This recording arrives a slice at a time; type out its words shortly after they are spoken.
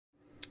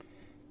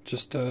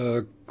Just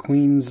a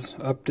Queens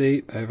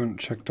update. I haven't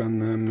checked on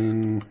them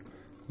in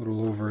a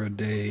little over a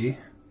day.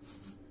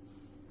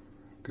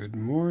 Good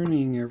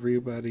morning,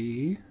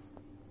 everybody.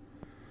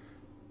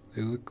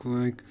 They look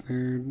like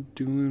they're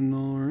doing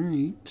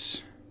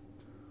alright.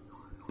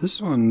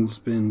 This one's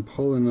been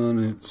pulling on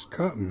its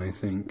cotton, I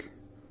think.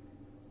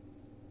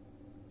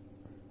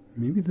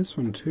 Maybe this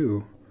one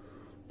too.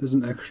 There's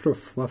an extra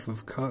fluff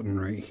of cotton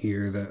right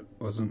here that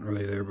wasn't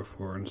really there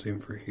before, and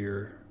same for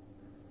here.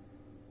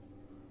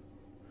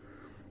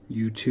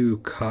 You two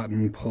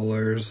cotton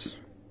pullers.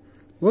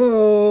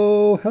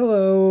 Whoa,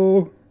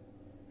 hello.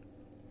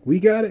 We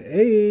got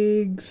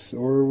eggs,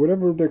 or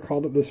whatever they're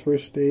called at this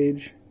first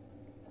stage.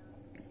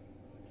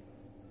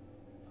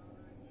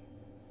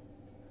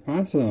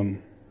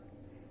 Awesome.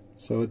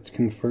 So it's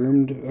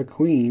confirmed a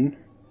queen.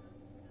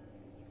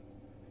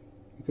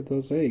 Look at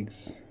those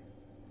eggs.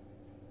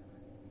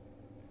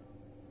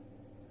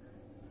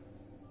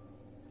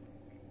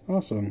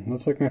 Awesome.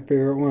 That's like my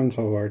favorite one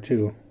so far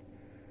too.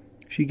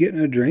 Is she getting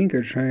a drink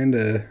or trying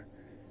to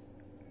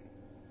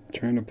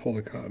pull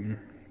the cotton?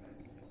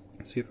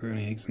 Let's see if there are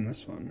any eggs in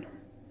this one.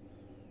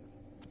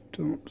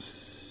 Don't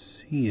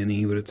see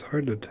any, but it's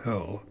hard to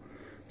tell.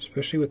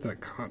 Especially with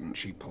that cotton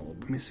she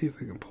pulled. Let me see if I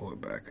can pull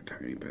it back a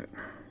tiny bit.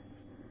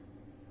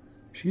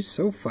 She's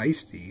so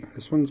feisty.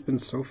 This one's been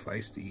so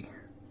feisty.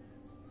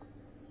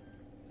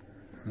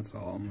 That's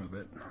all, I'll move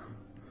it.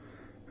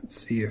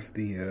 Let's see if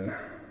the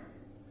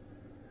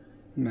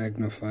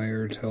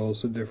magnifier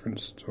tells a different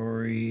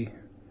story.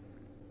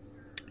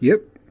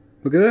 Yep,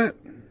 look at that.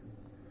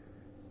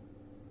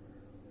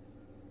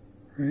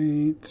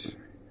 Right,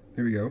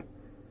 there we go.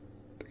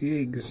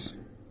 3 eggs.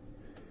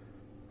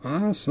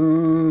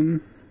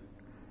 Awesome.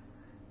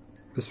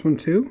 This one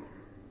too?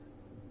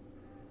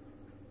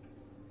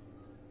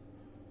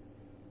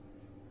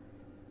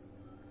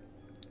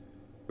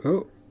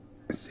 Oh,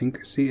 I think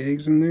I see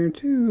eggs in there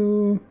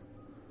too.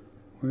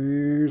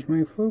 Where's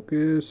my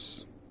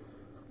focus?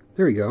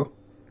 There we go.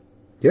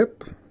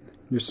 Yep,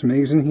 there's some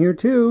eggs in here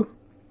too.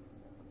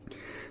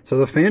 So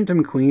the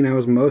Phantom Queen I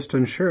was most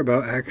unsure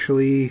about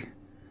actually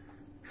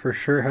for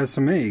sure has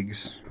some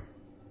eggs.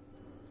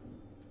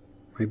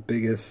 My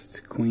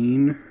biggest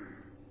queen.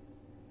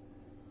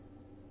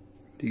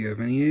 Do you have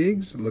any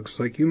eggs? It looks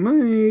like you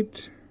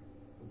might.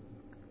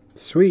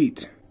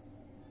 Sweet.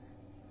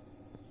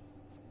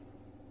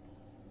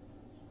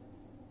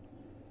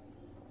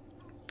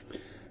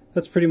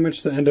 That's pretty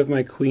much the end of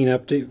my queen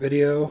update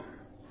video.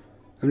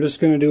 I'm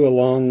just going to do a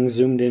long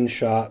zoomed in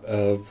shot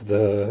of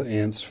the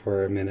ants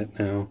for a minute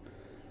now.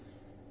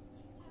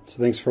 So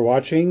thanks for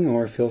watching,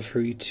 or feel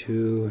free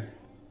to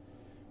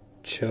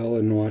chill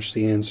and watch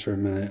the ants for a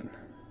minute.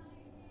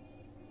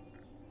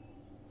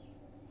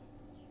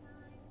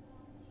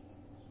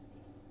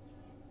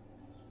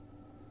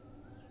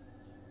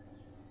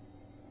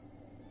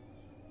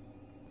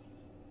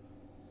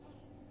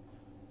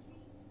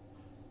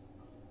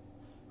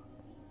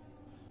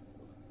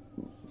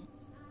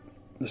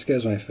 This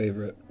guy's my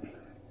favorite.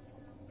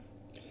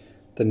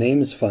 The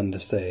name's fun to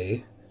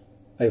say.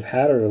 I've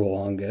had her the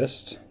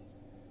longest.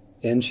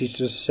 And she's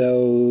just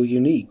so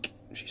unique.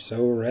 She's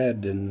so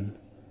red and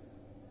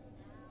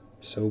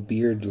so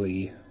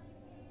beardly.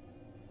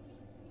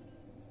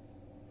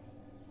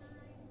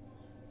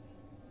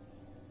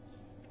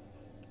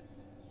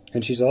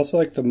 And she's also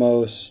like the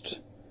most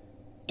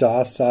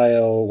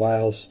docile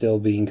while still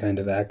being kind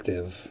of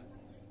active.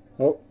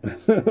 Oh,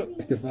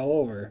 you fell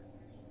over.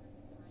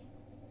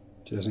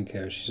 She doesn't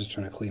care, she's just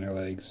trying to clean her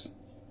legs.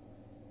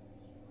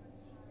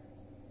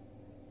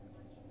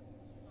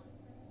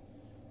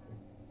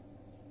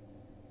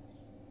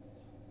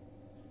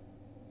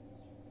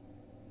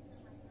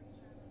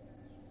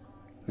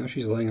 Now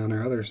she's laying on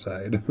her other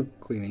side,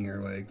 cleaning her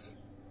legs.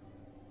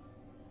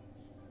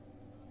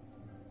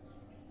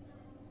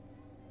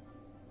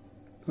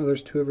 Oh,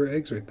 there's 2 of her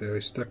eggs right there. They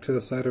stuck to the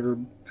side of her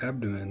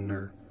abdomen,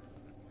 or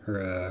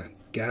her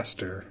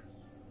gaster.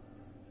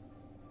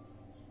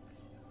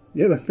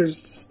 Yeah, look, they're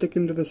just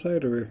sticking to the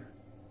side of her.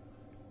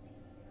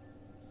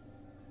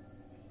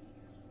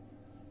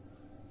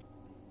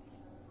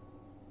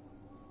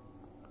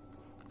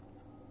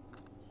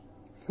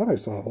 I thought I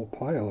saw a whole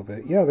pile of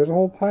it. Yeah, there's a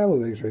whole pile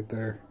of eggs right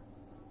there.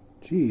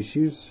 Geez,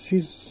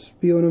 she's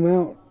spewing them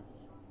out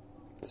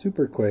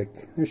super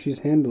quick. There, she's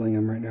handling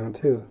them right now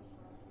too.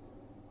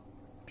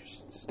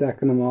 Just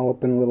stacking them all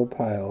up in a little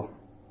pile.